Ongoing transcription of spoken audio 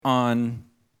on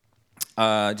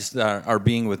just our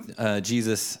Being with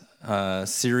Jesus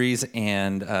series,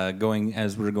 and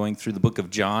as we're going through the book of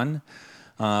John.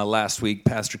 Last week,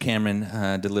 Pastor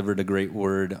Cameron delivered a great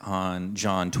word on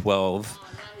John 12,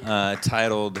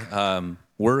 titled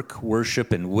Work,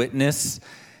 Worship, and Witness,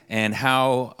 and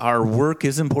how our work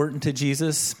is important to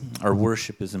Jesus, our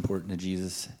worship is important to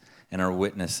Jesus, and our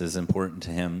witness is important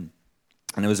to Him.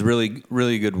 And it was a really,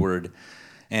 really good word.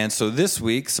 And so this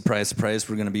week, surprise, surprise,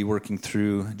 we're going to be working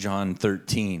through John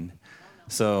 13.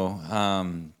 So,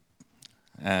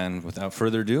 and without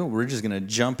further ado, we're just going to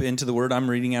jump into the word. I'm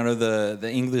reading out of the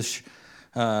English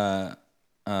Standard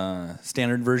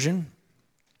Version.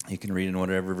 You can read in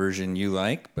whatever version you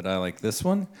like, but I like this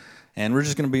one. And we're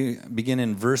just going to begin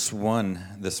in verse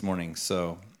 1 this morning.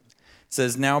 So it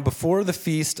says, "Now before the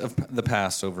feast of the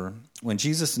Passover, when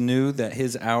Jesus knew that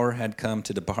his hour had come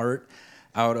to depart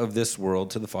out of this world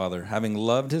to the Father, having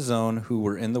loved his own who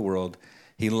were in the world,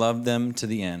 he loved them to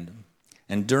the end.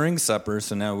 And during supper,"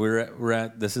 so now we're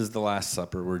at this is the Last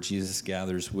Supper where Jesus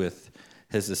gathers with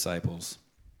his disciples.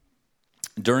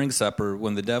 "During supper,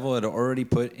 when the devil had already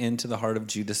put into the heart of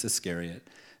Judas Iscariot,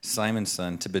 Simon's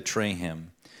son, to betray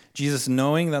him, Jesus,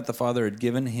 knowing that the Father had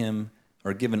given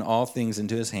all things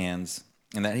into his hands,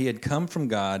 and that he had come from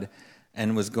God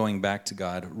and was going back to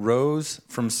God, rose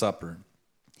from supper.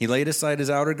 He laid aside his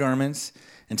outer garments,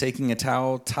 and taking a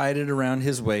towel, tied it around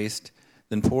his waist,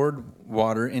 then poured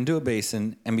water into a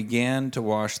basin and began to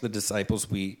wash the disciples'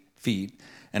 feet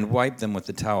and wipe them with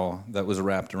the towel that was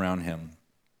wrapped around him.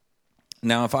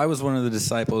 Now, if I was one of the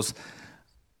disciples,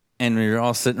 and we were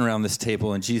all sitting around this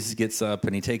table, and Jesus gets up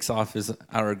and he takes off his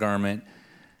outer garment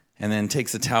and then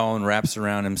takes a towel and wraps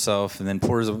around himself and then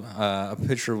pours a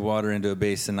pitcher of water into a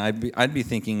basin, I'd be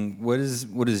thinking, what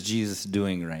is Jesus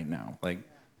doing right now? Like,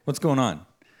 what's going on?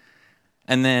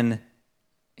 And then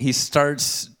he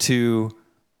starts to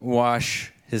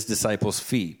wash his disciples'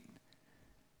 feet.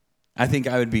 I think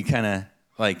I would be kind of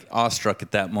like awestruck at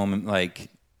that moment, like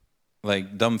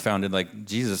dumbfounded, like,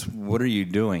 Jesus, what are you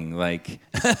doing? Like,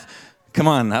 come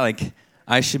on, like,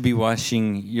 I should be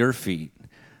washing your feet.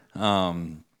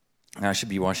 I should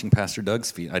be washing Pastor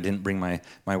Doug's feet. I didn't bring my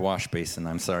wash basin.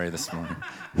 I'm sorry this morning.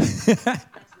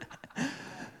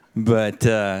 But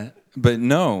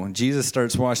no, Jesus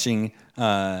starts washing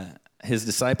his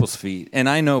disciples' feet. And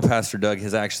I know Pastor Doug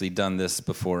has actually done this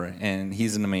before, and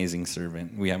he's an amazing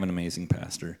servant. We have an amazing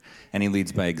pastor, and he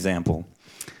leads by example.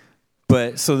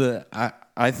 But so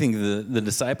I think the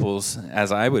disciples,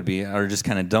 as I would be, are just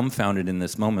kind of dumbfounded in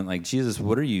this moment, like, Jesus,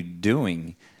 what are you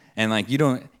doing? And like you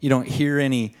don't hear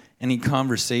any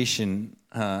conversation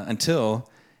until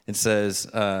it says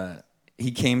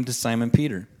he came to Simon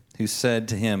Peter, who said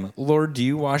to him, "Lord, do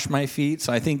you wash my feet?"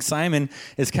 So I think Simon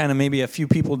is kind of maybe a few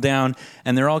people down,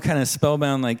 and they're all kind of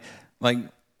spellbound, like,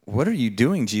 what are you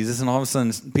doing, Jesus? And all of a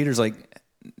sudden, Peter's like,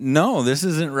 "No, this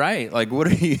isn't right. Like, what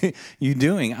are you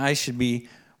doing? I should be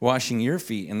washing your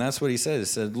feet." And that's what he said. He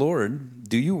said, "Lord,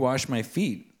 do you wash my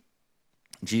feet?"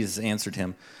 Jesus answered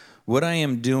him, "What I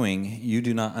am doing you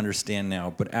do not understand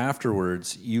now, but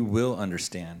afterwards you will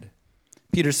understand."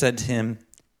 Peter said to him,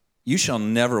 "You shall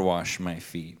never wash my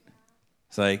feet."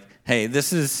 It's like, hey,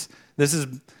 this is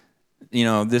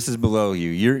below you.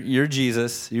 You're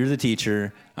Jesus. You're the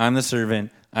teacher. I'm the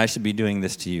servant. I should be doing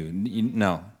this to you.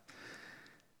 No.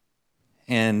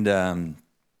 And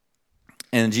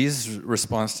Jesus'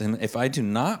 response to him, "If I do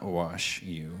not wash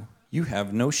you, you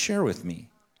have no share with me."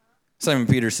 Simon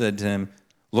Peter said to him,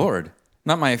 "Lord,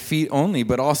 not my feet only,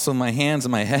 but also my hands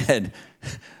and my head."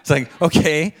 It's like,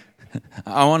 okay,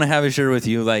 I want to have a share with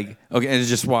you. Like, okay,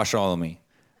 just wash all of me.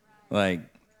 Like,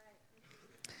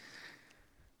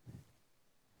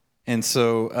 and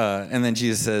so, and then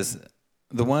Jesus says,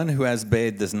 "The one who has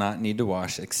bathed does not need to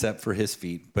wash except for his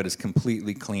feet, but is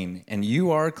completely clean. And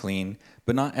you are clean,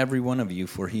 but not every one of you,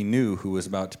 for he knew who was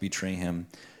about to betray him.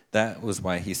 That was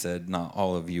why he said, not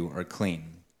all of you are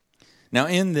clean." Now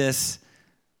in this,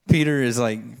 Peter's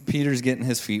getting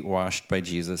his feet washed by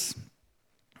Jesus.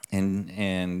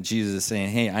 And Jesus is saying,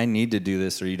 hey, I need to do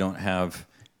this or you don't have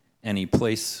any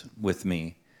place with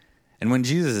me. And when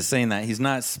Jesus is saying that, he's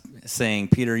not saying,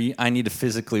 Peter, I need to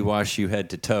physically wash you head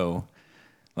to toe,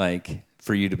 like,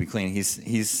 for you to be clean.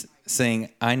 He's saying,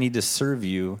 I need to serve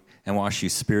you and wash you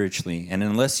spiritually. And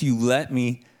unless you let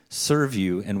me serve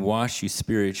you and wash you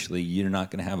spiritually, you're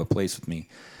not going to have a place with me.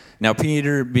 Now,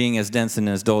 Peter, being as dense and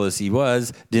as dull as he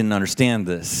was, didn't understand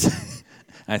this.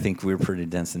 I think we're pretty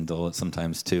dense and dull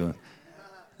sometimes too,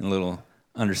 and a little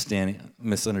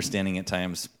misunderstanding at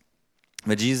times.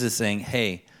 But Jesus is saying,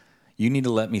 hey, you need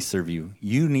to let me serve you.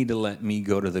 You need to let me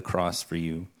go to the cross for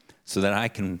you. so that I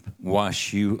can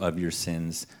wash you of your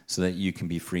sins so that you can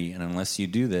be free. And unless you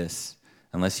do this,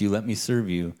 unless you let me serve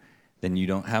you, then you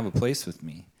don't have a place with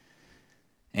me.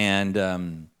 And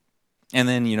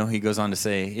then, he goes on to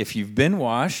say, if you've been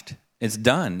washed, it's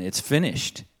done. It's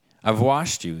finished. I've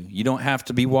washed you. You don't have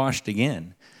to be washed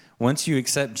again. Once you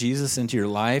accept Jesus into your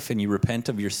life and you repent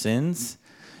of your sins,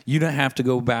 you don't have to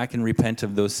go back and repent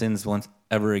of those sins once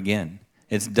ever again.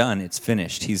 It's done. It's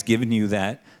finished. He's given you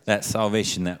that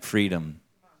salvation, that freedom.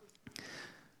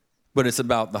 But it's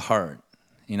about the heart.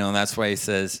 That's why he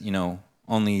says,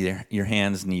 only your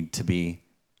hands need to be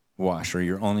washed,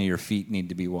 or only your feet need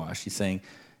to be washed. He's saying,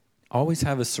 always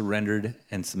have a surrendered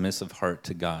and submissive heart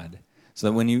to God. So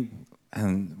that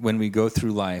when we go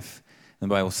through life, the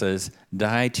Bible says,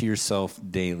 die to yourself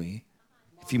daily.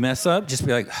 If you mess up, just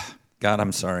be like, God,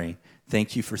 I'm sorry.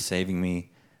 Thank you for saving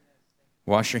me.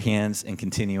 Wash your hands and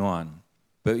continue on.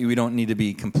 But we don't need to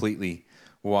be completely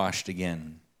washed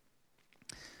again.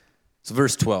 So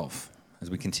verse 12, as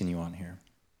we continue on here.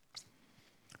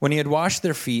 When he had washed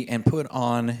their feet and put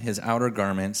on his outer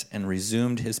garments and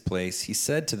resumed his place, he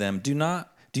said to them, Do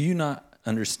you not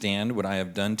understand what I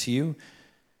have done to you?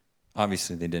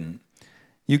 Obviously they didn't.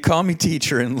 You call me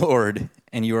teacher and Lord,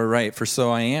 and you are right, for so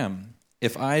I am.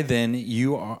 If I then,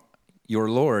 your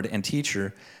Lord and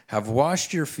teacher, have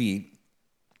washed your feet,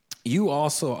 you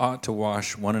also ought to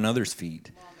wash one another's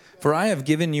feet. For I have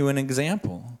given you an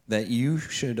example, that you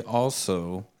should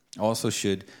also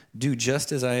should do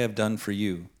just as I have done for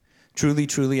you. Truly,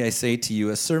 truly, I say to you,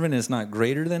 a servant is not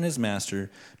greater than his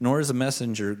master, nor is a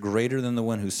messenger greater than the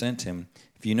one who sent him.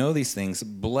 If you know these things,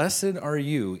 blessed are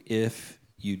you if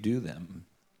you do them.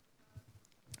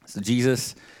 So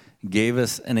Jesus gave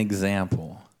us an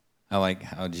example. I like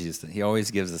how he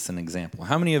always gives us an example.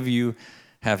 How many of you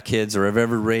have kids or have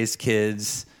ever raised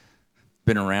kids,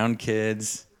 been around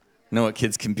kids, know what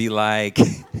kids can be like?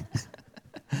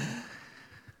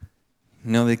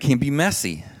 They can be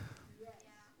messy.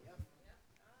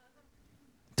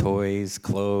 Toys,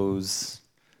 clothes,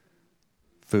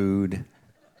 food.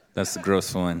 That's the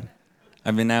gross one.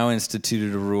 I've now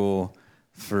instituted a rule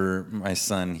for my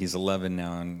son. He's 11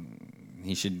 now, and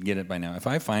he should get it by now. If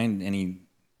I find any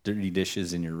dirty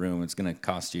dishes in your room, it's going to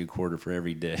cost you $0.25 for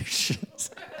every dish.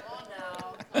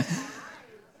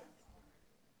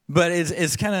 But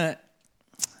it's kind of...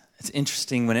 It's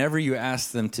interesting, whenever you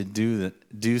ask them to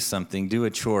do something, do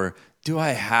a chore, do I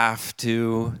have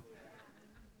to?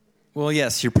 Well,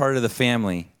 yes, you're part of the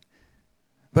family.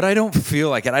 But I don't feel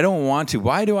like it. I don't want to.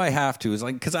 Why do I have to? It's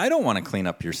like, because I don't want to clean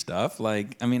up your stuff.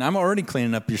 I'm already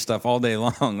cleaning up your stuff all day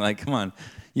long. Come on,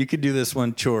 you could do this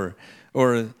one chore.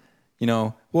 Or,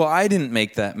 well, I didn't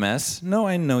make that mess. No,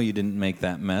 I know you didn't make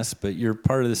that mess, but you're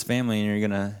part of this family and you're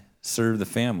going to serve the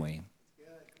family.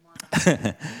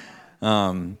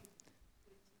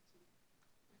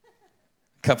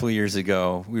 A couple of years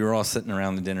ago, we were all sitting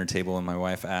around the dinner table, and my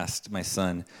wife asked my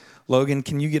son, Logan,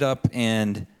 can you get up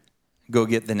and go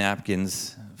get the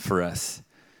napkins for us?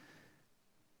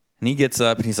 And he gets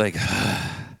up, and he's like,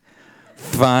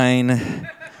 fine.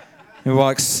 He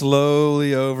walks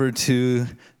slowly over to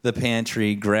the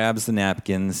pantry, grabs the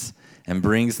napkins, and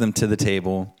brings them to the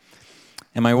table.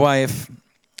 And my wife,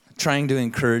 trying to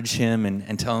encourage him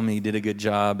and tell him he did a good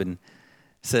job, and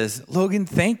says, Logan,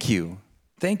 thank you.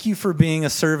 Thank you for being a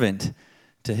servant.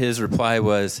 To his reply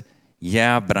was,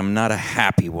 yeah, but I'm not a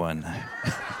happy one.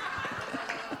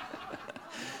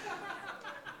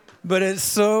 But it's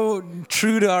so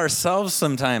true to ourselves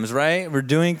sometimes, right? We're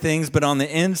doing things, but on the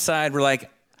inside, we're like,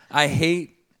 I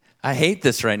hate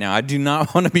this right now. I do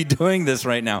not want to be doing this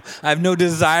right now. I have no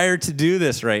desire to do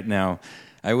this right now.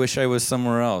 I wish I was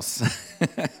somewhere else.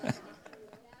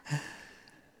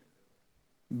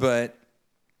 But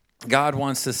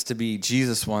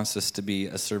Jesus wants us to be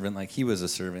a servant like he was a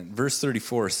servant. Verse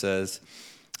 34 says,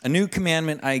 a new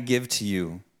commandment I give to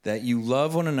you, that you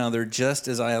love one another just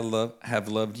as I have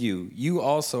loved you. You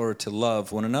also are to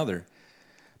love one another.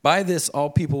 By this, all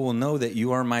people will know that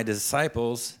you are my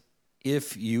disciples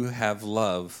if you have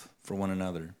love for one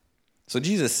another. So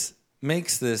Jesus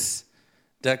makes this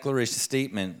declaration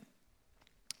statement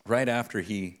right after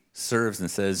he serves and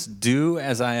says, do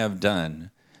as I have done.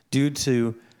 Do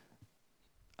to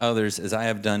others as I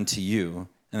have done to you.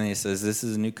 And then he says, this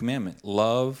is a new commandment.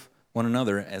 Love one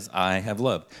another as I have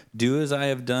loved. Do as I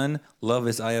have done. Love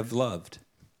as I have loved.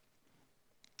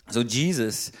 So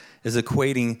Jesus is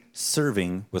equating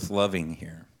serving with loving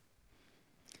here.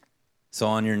 So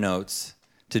on your notes,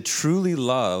 to truly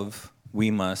love,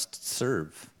 we must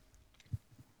serve.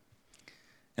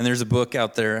 And there's a book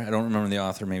out there. I don't remember the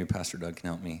author. Maybe Pastor Doug can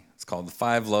help me. It's called The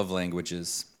 5 Love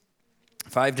Languages.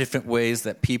 5 different ways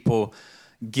that people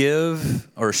give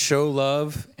or show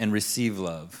love and receive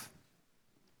love.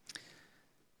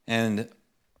 And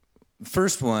the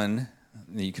first one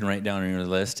that you can write down on your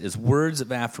list is words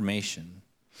of affirmation.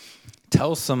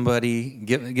 Tell somebody,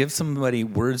 give somebody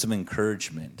words of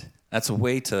encouragement. That's a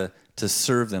way to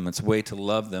serve them. It's a way to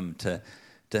love them, to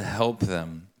help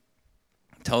them.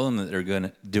 Tell them that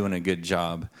they're doing a good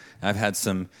job. I've had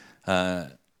some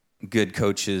good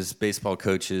coaches, baseball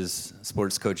coaches,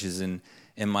 sports coaches in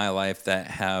my life that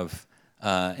have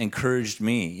encouraged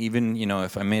me. Even,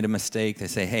 if I made a mistake, they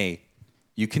say, hey,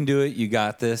 you can do it, you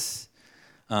got this.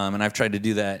 And I've tried to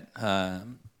do that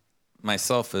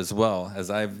myself as well as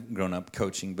I've grown up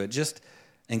coaching, but just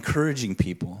encouraging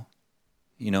people,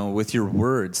 with your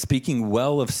words, speaking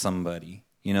well of somebody,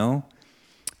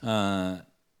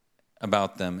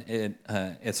 about them.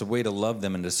 It's a way to love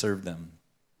them and to serve them.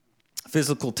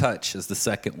 Physical touch is the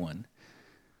second one.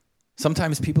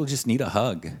 Sometimes people just need a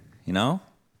hug,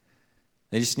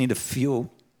 They just need to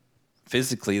feel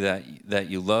physically that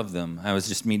you love them. I was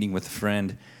just meeting with a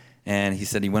friend, and he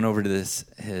said he went over to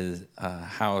his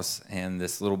house, and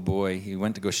this little boy, he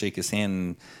went to go shake his hand,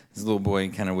 and this little boy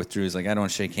kind of withdrew. He's like, I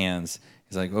don't shake hands.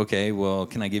 He's like, okay, well,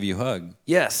 can I give you a hug?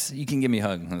 Yes, you can give me a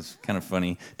hug. It was kind of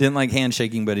funny. Didn't like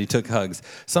handshaking, but he took hugs.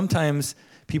 Sometimes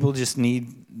people just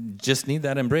need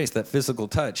that embrace, that physical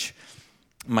touch.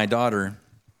 My daughter,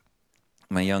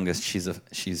 my youngest,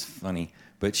 she's funny,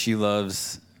 but she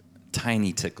loves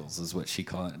tiny tickles, is what she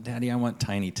calls it. Daddy, I want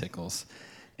tiny tickles,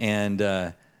 and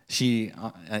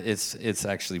it's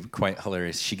actually quite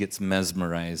hilarious. She gets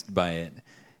mesmerized by it.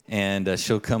 And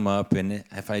she'll come up, and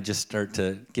if I just start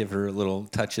to give her little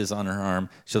touches on her arm,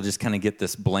 she'll just kind of get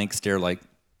this blank stare like,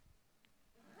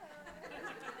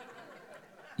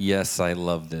 yes, I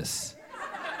love this.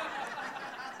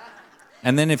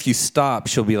 And then if you stop,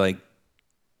 she'll be like,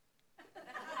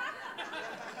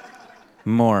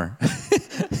 more.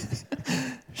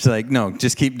 She's like, no,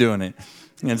 just keep doing it.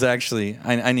 And it's actually,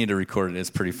 I need to record it. It's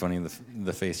pretty funny,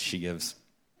 the face she gives.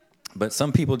 But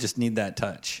some people just need that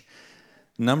touch.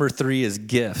 Number 3 is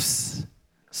gifts.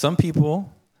 Some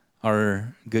people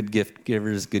are good gift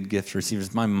givers, good gift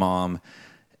receivers. My mom,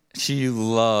 she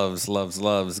loves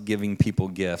giving people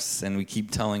gifts. And we keep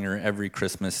telling her every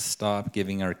Christmas, stop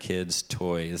giving our kids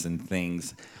toys and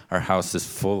things. Our house is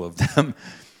full of them.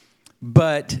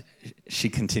 But she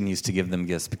continues to give them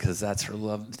gifts because that's her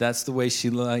love. That's the way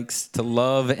she likes to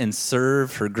love and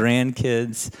serve her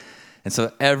grandkids. And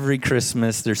so every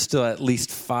Christmas, there's still at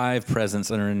least 5 presents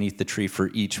underneath the tree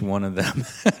for each one of them.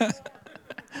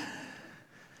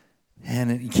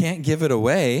 And you can't give it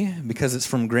away because it's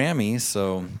from Grammy,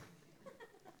 so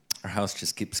our house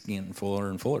just keeps getting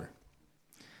fuller and fuller.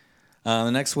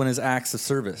 The next one is acts of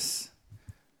service.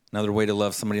 Another way to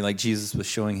love somebody, like Jesus was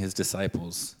showing his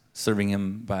disciples, serving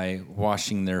him by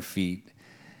washing their feet,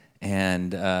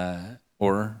 and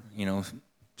or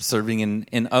serving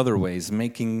in other ways,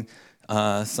 making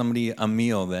somebody a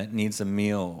meal that needs a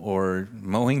meal, or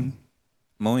mowing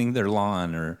their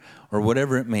lawn, or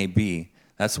whatever it may be.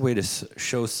 That's a way to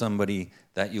show somebody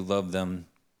that you love them,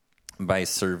 by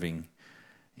serving.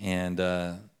 And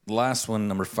the last one,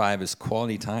 number 5, is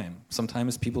quality time.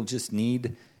 Sometimes people just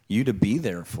need you to be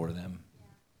there for them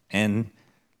and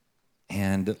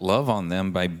love on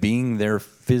them by being there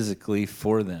physically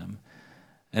for them.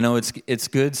 I know it's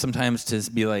good sometimes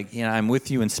to be like, I'm with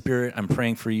you in spirit, I'm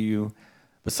praying for you,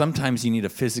 but sometimes you need to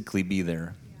physically be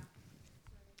there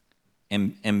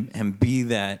and be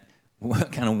that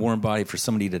kind of warm body for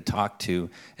somebody to talk to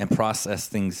and process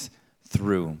things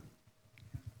through.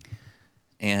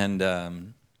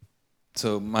 And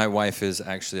so my wife is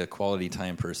actually a quality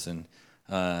time person.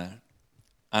 I'm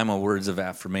a words of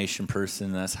affirmation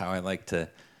person. That's how I like to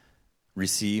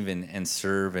receive and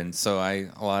serve. And so I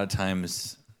a lot of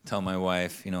times tell my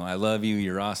wife, I love you,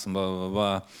 you're awesome, blah, blah,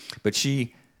 blah. But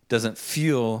she doesn't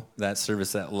feel that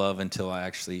service, that love, until I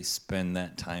actually spend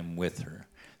that time with her.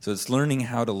 So it's learning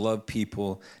how to love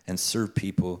people and serve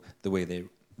people the way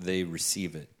they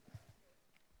receive it.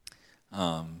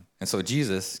 And so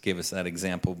Jesus gave us that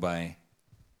example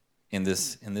in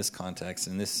this context,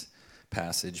 in this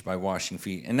passage, by washing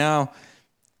feet. And now,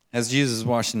 as Jesus is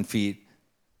washing feet,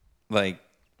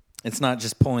 it's not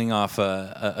just pulling off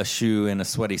a shoe and a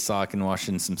sweaty sock and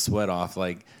washing some sweat off.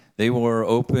 They wore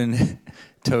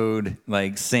open-toed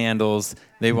sandals.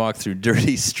 They walked through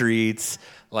dirty streets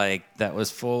that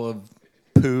was full of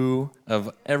poo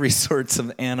of every sorts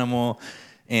of animal.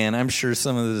 And I'm sure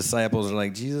some of the disciples are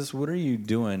like, Jesus, what are you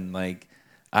doing?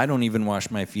 I don't even wash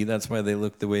my feet. That's why they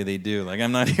look the way they do.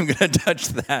 I'm not even going to touch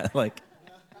that.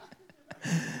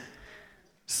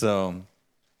 So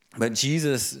But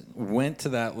Jesus went to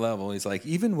that level. He's like,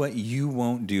 even what you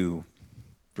won't do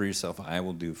for yourself, I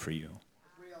will do for you.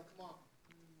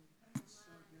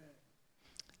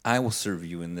 I will serve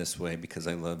you in this way because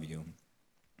I love you.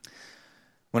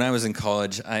 When I was in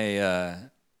college, I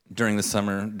during the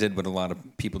summer did what a lot of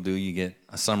people do. You get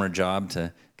a summer job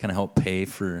to kind of help pay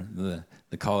for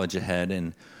the college ahead.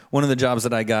 And one of the jobs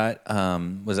that I got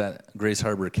was at Grace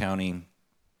Harbor County,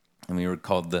 and we were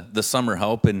called the summer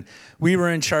help. And we were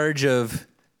in charge of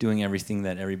doing everything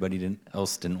that everybody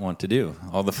else didn't want to do.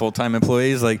 All the full-time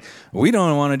employees, like, we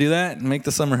don't want to do that, make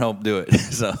the summer help do it.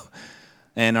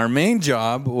 And our main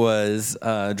job was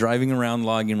driving around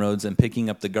logging roads and picking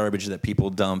up the garbage that people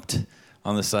dumped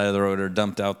on the side of the road or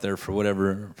dumped out there for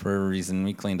a reason.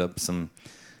 We cleaned up some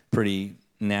pretty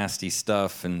nasty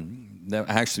stuff, and that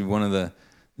actually one of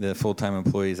the full-time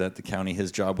employees at the county,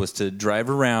 his job was to drive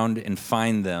around and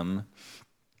find them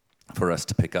for us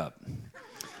to pick up.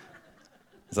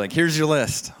 It's like, here's your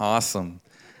list. Awesome.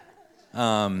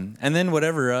 And then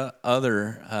whatever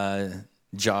other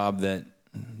job that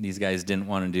these guys didn't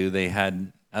want to do, they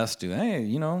had us do. Hey,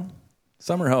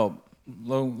 summer help,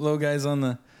 low guys on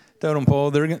the totem pole,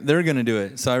 they're going to do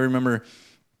it. So I remember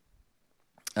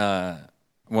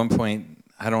one point,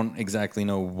 I don't exactly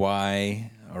know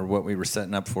why or what we were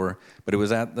setting up for, but it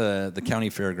was at the county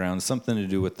fairgrounds, something to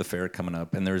do with the fair coming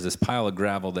up, and there was this pile of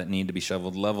gravel that needed to be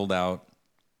shoveled, leveled out,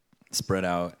 spread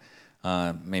out,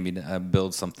 maybe to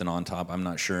build something on top, I'm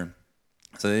not sure.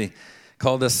 So they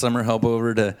called us summer help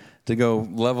over to go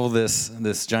level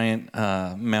this giant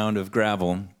mound of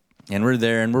gravel, and we're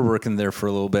there, and we're working there for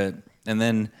a little bit, and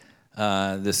then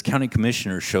this county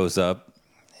commissioner shows up,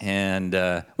 and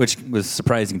which was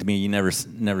surprising to me. You never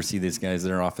see these guys.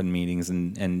 They're off in meetings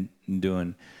and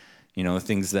doing,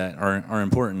 things that are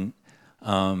important.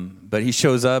 But he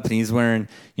shows up and he's wearing,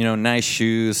 nice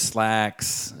shoes,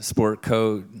 slacks, sport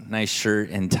coat, nice shirt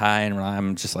and tie, and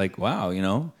I'm just like, wow,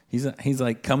 he's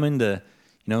like coming to,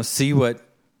 see what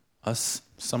us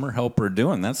summer help are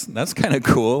doing. That's kind of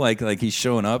cool. Like he's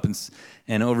showing up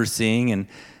and overseeing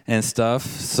and stuff.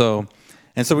 So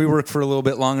we worked for a little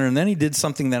bit longer, and then he did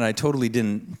something that I totally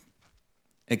didn't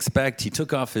expect. He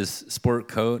took off his sport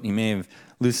coat. He may have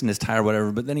loosened his tie or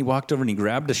whatever, but then he walked over and he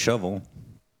grabbed a shovel,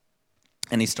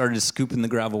 and he started scooping the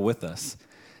gravel with us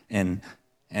and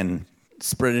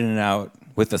spreading it out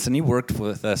with us. And he worked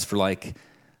with us for like,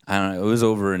 I don't know, it was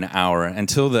over an hour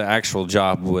until the actual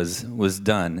job was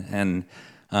done. And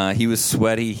he was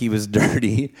sweaty, he was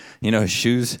dirty.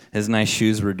 His nice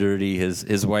shoes were dirty.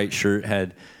 His white shirt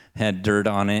had dirt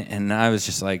on it, and I was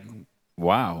just like,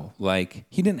 wow, like,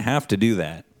 he didn't have to do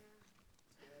that.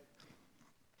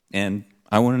 And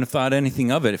I wouldn't have thought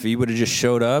anything of it if he would have just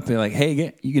showed up and like,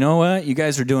 hey, you know what? You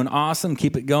guys are doing awesome.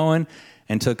 Keep it going,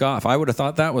 and took off. I would have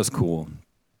thought that was cool.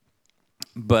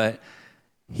 But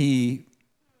he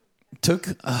took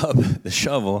up the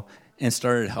shovel and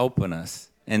started helping us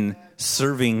and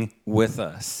serving with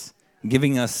us,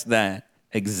 giving us that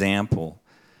example.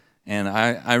 And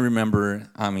I remember,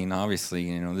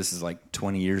 obviously, this is like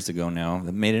 20 years ago now,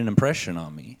 that made an impression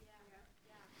on me.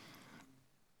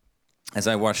 As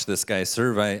I watched this guy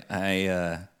serve,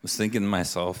 I was thinking to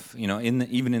myself,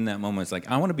 even in that moment, it's like,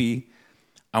 I want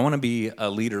to be a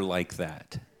leader like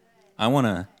that. I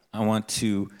want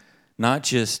to not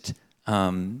just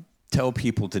tell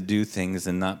people to do things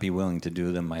and not be willing to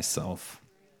do them myself.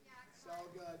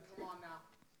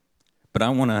 But I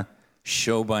want to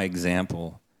show by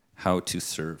example how to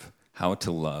serve, how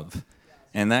to love.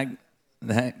 And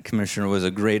that commissioner was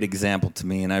a great example to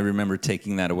me, and I remember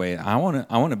taking that away. I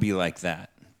want to be like that.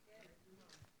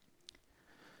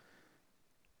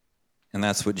 And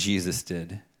that's what Jesus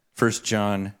did. 1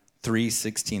 John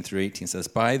 3:16 through 18 says,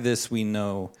 "By this we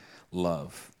know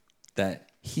love,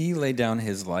 that he laid down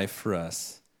his life for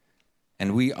us,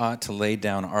 and we ought to lay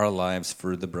down our lives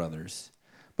for the brothers.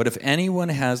 But if anyone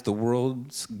has the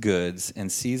world's goods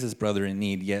and sees his brother in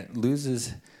need, yet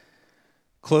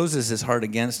closes his heart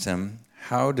against him,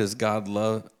 how does God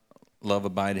love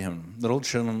abide in him? Little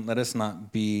children, let us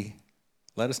not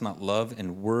love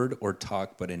in word or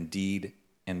talk, but in deed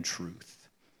and truth."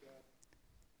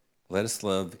 Let us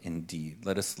love in deed.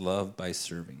 Let us love by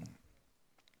serving.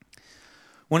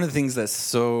 One of the things that's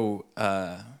so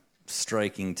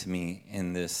striking to me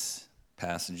in this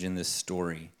passage, in this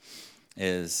story,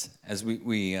 is, as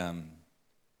we kind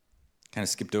of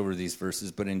skipped over these verses,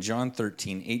 but in John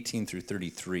 13:18 through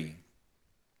 33,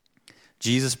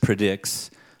 Jesus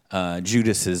predicts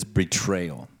Judas's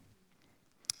betrayal.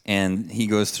 And he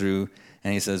goes through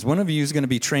and he says, "One of you is going to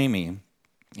betray me."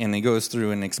 And he goes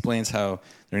through and explains how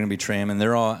they're going to betray him. And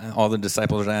they're all the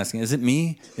disciples are asking, is it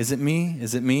me? Is it me?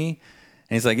 Is it me?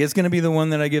 And he's like, it's going to be the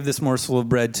one that I give this morsel of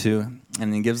bread to.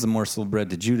 And he gives the morsel of bread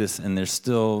to Judas. And they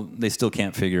still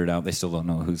can't figure it out. They still don't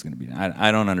know who's going to be.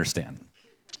 I don't understand.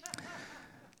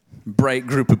 Bright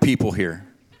group of people here.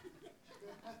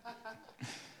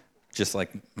 Just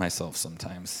like myself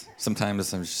sometimes.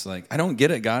 Sometimes I'm just like, I don't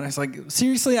get it, God. I was like,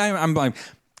 seriously, I'm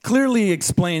clearly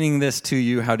explaining this to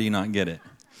you. How do you not get it?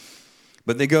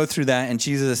 But they go through that, and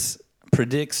Jesus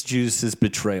predicts Judas'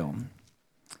 betrayal.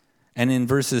 And in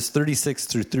verses 36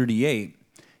 through 38,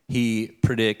 he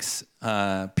predicts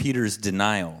Peter's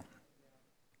denial.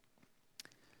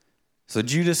 So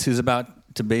Judas, who's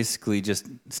about to basically just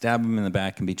stab him in the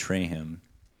back and betray him,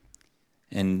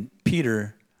 and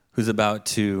Peter, who's about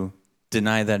to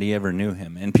deny that he ever knew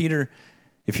him. And Peter,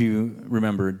 if you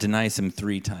remember, denies him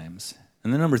 3 times.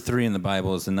 And the number 3 in the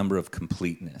Bible is the number of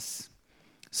completeness.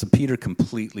 So Peter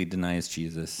completely denies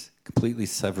Jesus, completely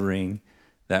severing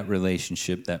that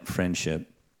relationship, that friendship.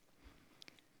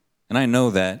 And I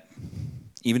know that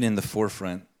even in the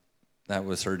forefront, that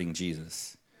was hurting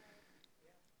Jesus.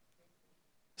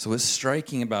 So what's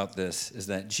striking about this is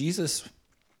that Jesus,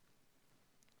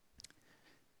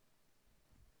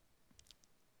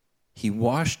 he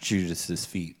washed Judas's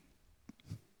feet.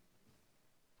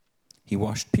 He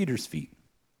washed Peter's feet.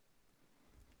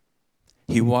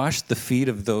 He washed the feet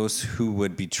of those who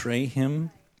would betray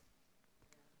him,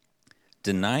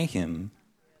 deny him,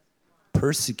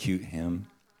 persecute him,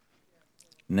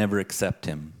 never accept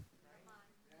him.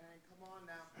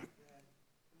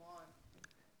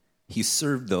 He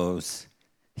served those,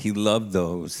 he loved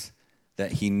those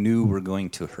that he knew were going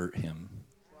to hurt him.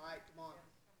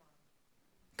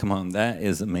 Come on, that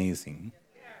is amazing.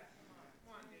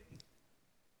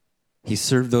 He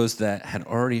served those that had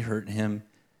already hurt him,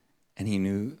 and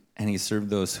he served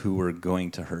those who were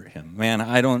going to hurt him. Man,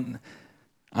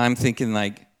 I'm thinking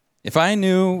like, if I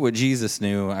knew what Jesus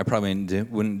knew, I probably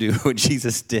wouldn't do what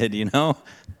Jesus did, you know?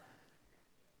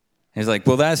 He's like,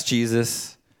 well, that's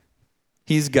Jesus.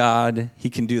 He's God. He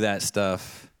can do that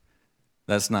stuff.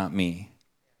 That's not me.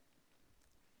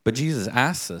 But Jesus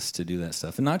asks us to do that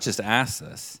stuff, and not just asks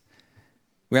us.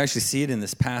 We actually see it in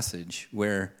this passage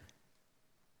where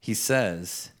he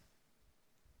says,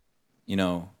 you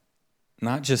know,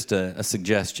 not just a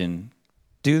suggestion.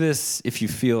 Do this if you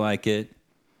feel like it,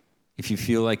 if you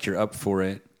feel like you're up for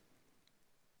it.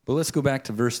 But let's go back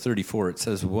to verse 34. It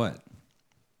says what?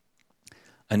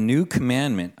 A new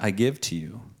commandment I give to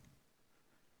you,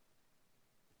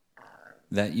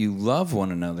 that you love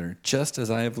one another just as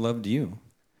I have loved you.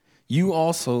 You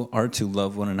also are to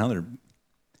love one another.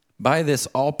 By this,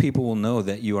 all people will know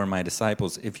that you are my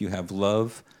disciples if you have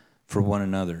love for one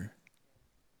another.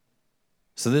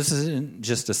 So this isn't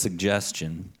just a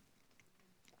suggestion.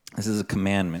 This is a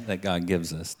commandment that God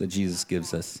gives us, that Jesus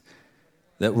gives us,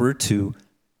 that we're to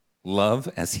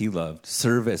love as he loved,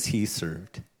 serve as he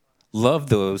served, love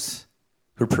those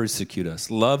who persecute us,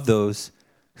 love those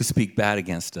who speak bad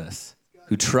against us,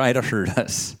 who try to hurt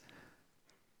us.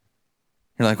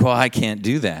 You're like, well, I can't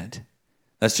do that.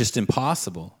 That's just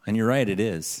impossible. And you're right, it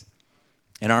is.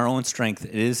 In our own strength,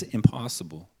 it is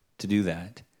impossible to do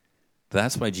that. But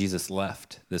that's why Jesus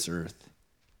left this earth,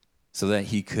 so that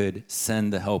he could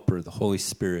send the Helper, the Holy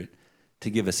Spirit, to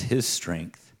give us his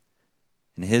strength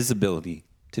and his ability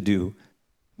to do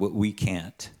what we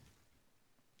can't,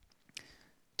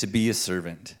 to be a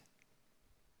servant.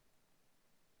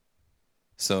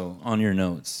 So, on your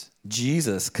notes,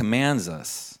 Jesus commands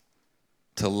us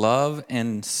to love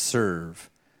and serve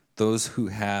those who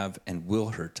have and will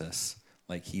hurt us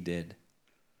like he did.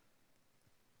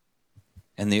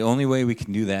 And the only way we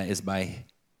can do that is by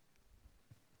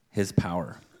his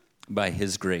power, by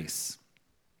his grace.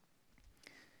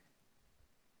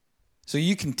 So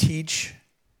you can teach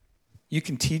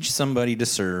somebody to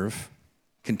serve,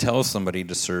 you can tell somebody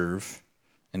to serve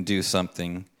and do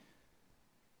something,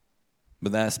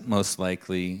 but that's most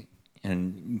likely,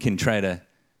 and you can try to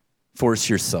force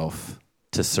yourself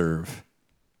to serve.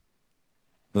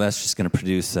 Well, that's just going to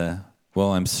produce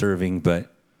I'm serving,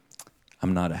 but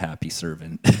I'm not a happy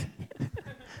servant.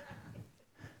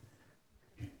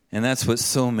 And that's what's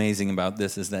so amazing about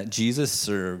this, is that Jesus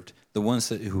served the ones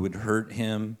who would hurt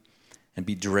him and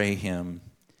betray him,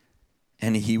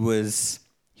 and he was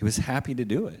happy to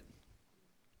do it.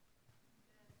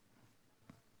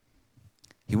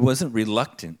 He wasn't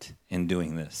reluctant in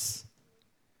doing this.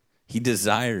 He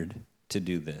desired to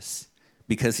do this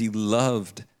because he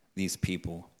loved these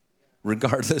people,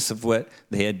 regardless of what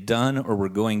they had done or were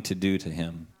going to do to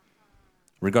him,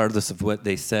 regardless of what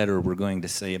they said or were going to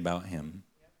say about him.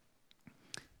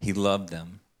 He loved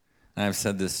them. And I've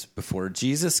said this before.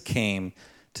 Jesus came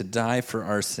to die for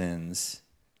our sins,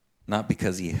 not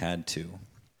because he had to,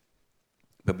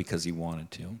 but because he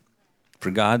wanted to.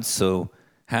 For God so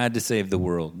had to save the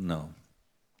world? No.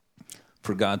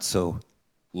 For God so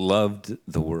loved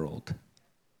the world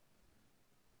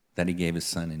that he gave his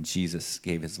son, and Jesus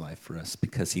gave his life for us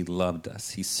because he loved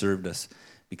us. He served us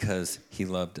because he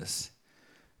loved us.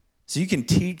 So you can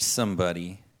teach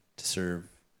somebody to serve,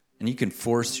 and you can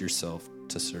force yourself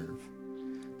to serve.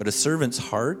 But a servant's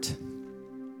heart,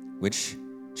 which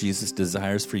Jesus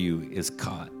desires for you, is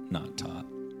caught, not taught.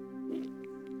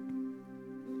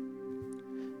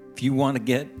 If you want to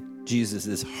get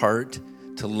Jesus' heart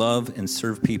to love and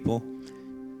serve people,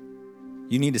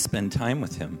 you need to spend time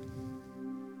with him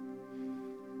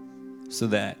so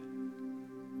that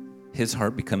his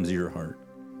heart becomes your heart,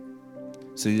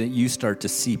 so that you start to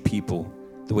see people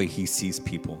the way he sees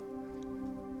people.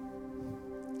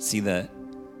 See that,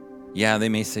 yeah, they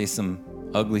may say some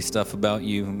ugly stuff about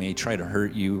you, may try to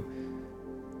hurt you,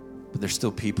 but they're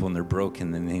still people and they're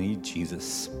broken and they need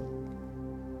Jesus.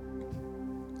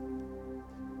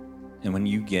 And when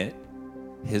you get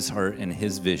his heart and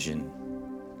his vision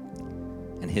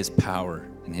and his power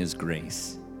and his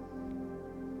grace,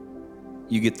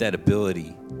 you get that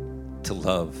ability to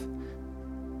love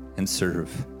and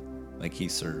serve like he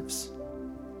serves.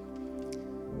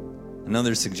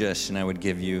 Another suggestion I would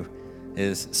give you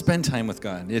is spend time with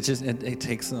God. It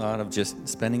takes a lot of just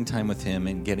spending time with him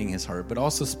and getting his heart, but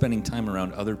also spending time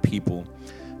around other people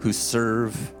who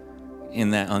serve in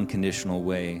that unconditional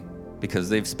way because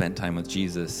they've spent time with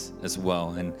Jesus as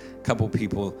well. And a couple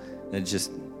people that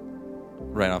just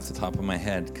right off the top of my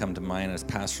head come to mind is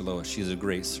Pastor Lois. She's a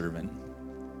great servant.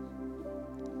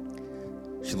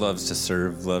 She loves to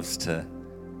serve, loves to,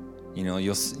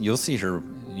 you'll see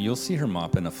her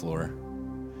mopping a floor.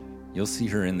 You'll see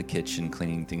her in the kitchen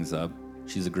cleaning things up.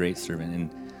 She's a great servant.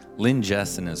 And Lynn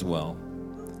Jessen as well.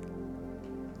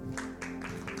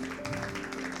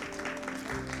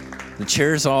 The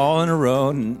chairs are all in a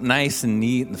row, nice and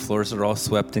neat, and the floors are all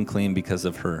swept and clean because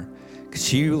of her. Because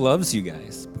she loves you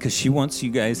guys. Because she wants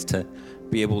you guys to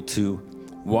be able to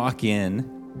walk in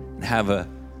and have a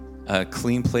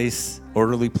clean place,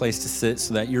 orderly place to sit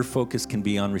so that your focus can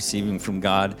be on receiving from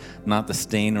God, not the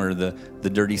stain or the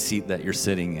dirty seat that you're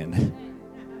sitting in.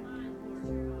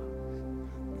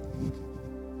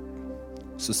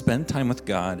 So spend time with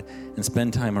God and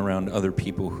spend time around other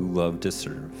people who love to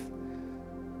serve.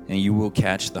 And you will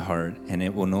catch the heart, and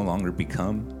it will no longer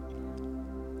become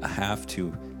a have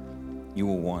to. You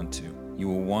will want to. You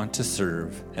will want to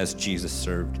serve as Jesus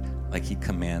served, like he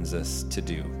commands us to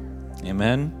do.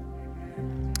 Amen?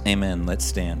 Amen. Let's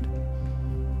stand.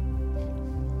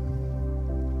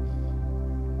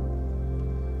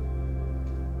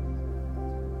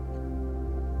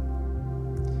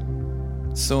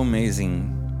 So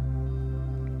amazing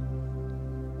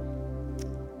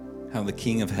how the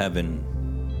King of heaven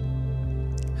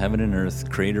and earth,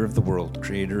 creator of the world,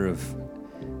 creator of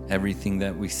everything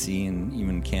that we see and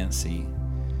even can't see,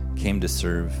 came to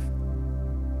serve.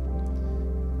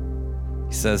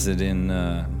 He says it in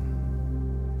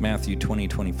Matthew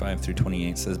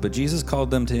 20:25-28 says, "But Jesus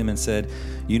called them to him and said,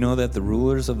 'You know that the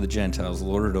rulers of the Gentiles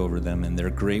lord it over them, and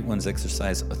their great ones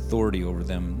exercise authority over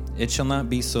them. It shall not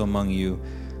be so among you,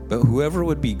 but whoever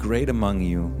would be great among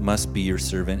you must be your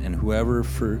servant, and whoever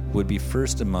would be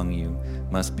first among you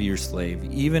must be your slave,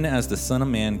 even as the Son of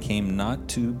Man came not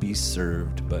to be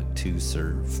served, but to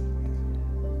serve,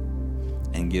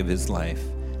 and give his life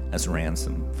as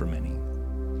ransom for many.'"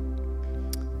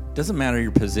 Doesn't matter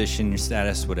your position, your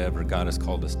status, whatever, God has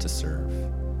called us to serve.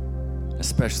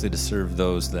 Especially to serve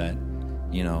those that,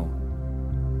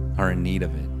 are in need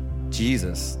of it.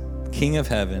 Jesus, King of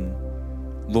heaven,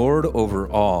 Lord over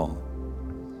all,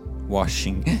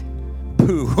 washing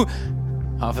poo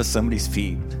off of somebody's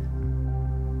feet.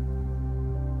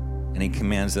 And he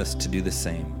commands us to do the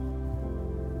same.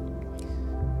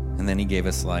 And then he gave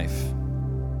us life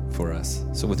for us.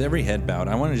 So with every head bowed,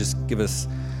 I want to just give us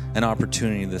an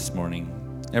opportunity this morning.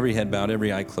 Every head bowed,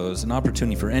 every eye closed. An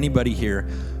opportunity for anybody here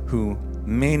who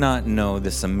may not know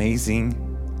this amazing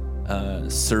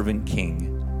servant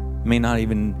king, may not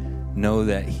even know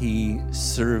that he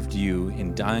served you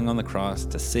in dying on the cross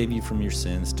to save you from your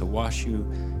sins, to wash you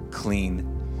clean,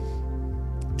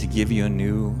 to give you a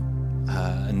new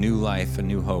life, a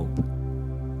new hope.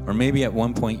 Or maybe at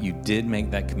one point you did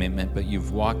make that commitment, but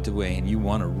you've walked away and you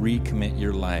want to recommit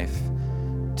your life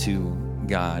to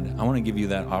God. I want to give you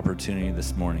that opportunity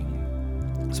this morning.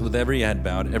 So with every head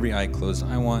bowed, every eye closed,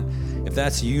 if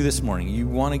that's you this morning, you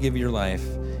want to give your life,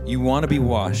 you want to be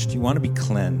washed, you want to be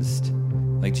cleansed,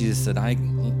 Like Jesus said, I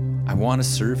want to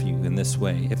serve you in this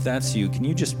way. If that's you, can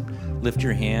you just lift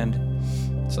your hand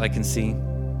so I can see?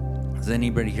 Is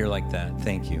anybody here like that?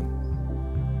 Thank you.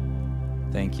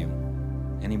 Thank you.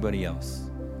 Anybody else?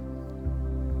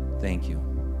 Thank you.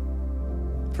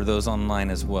 For those online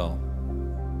as well.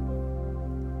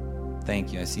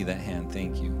 Thank you. I see that hand.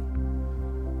 Thank you.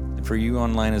 And for you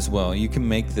online as well, you can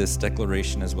make this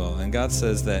declaration as well. And God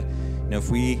says that, if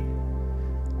we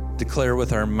declare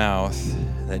with our mouth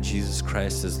that Jesus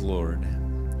Christ is Lord,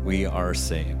 we are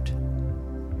saved.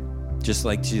 Just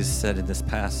like Jesus said in this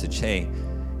passage, hey,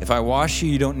 if I wash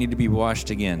you, you don't need to be washed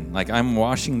again. Like I'm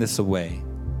washing this away.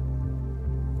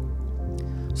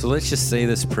 So let's just say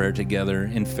this prayer together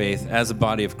in faith as a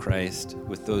body of Christ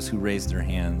with those who raise their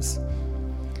hands.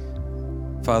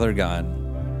 Father God,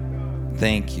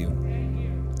 thank you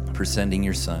for sending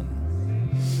your Son,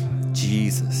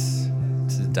 Jesus,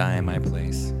 to die in my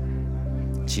place.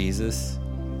 Jesus,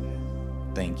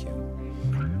 thank you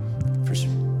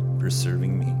for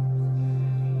serving me,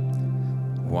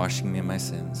 washing me of my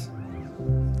sins.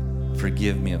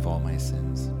 Forgive me of all my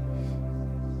sins.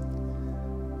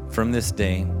 From this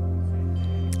day,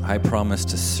 I promise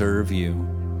to serve you,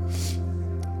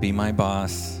 be my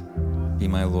boss, be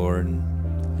my Lord,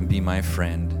 and be my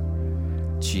friend.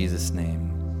 In Jesus'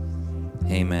 name,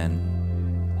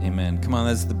 amen. Amen. Come on,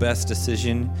 that's the best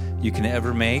decision you can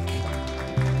ever make.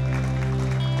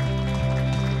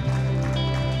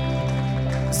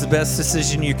 It's the best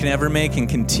decision you can ever make and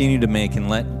continue to make, and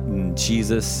let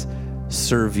Jesus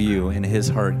serve you and his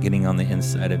heart getting on the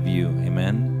inside of you.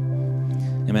 Amen.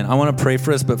 Amen. I want to pray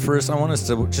for us, but first I want us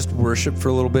to just worship for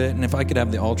a little bit. And if I could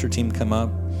have the altar team come up.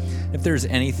 If there's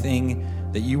anything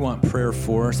that you want prayer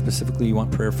for, specifically you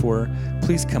want prayer for,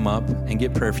 please come up and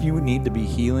get prayer. If you need to be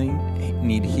healing,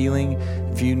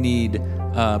 if you need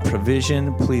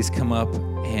provision, please come up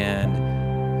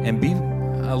and be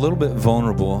a little bit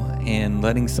vulnerable and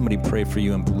letting somebody pray for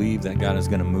you and believe that God is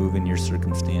going to move in your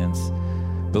circumstance.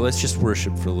 But let's just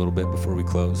worship for a little bit before we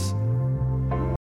close.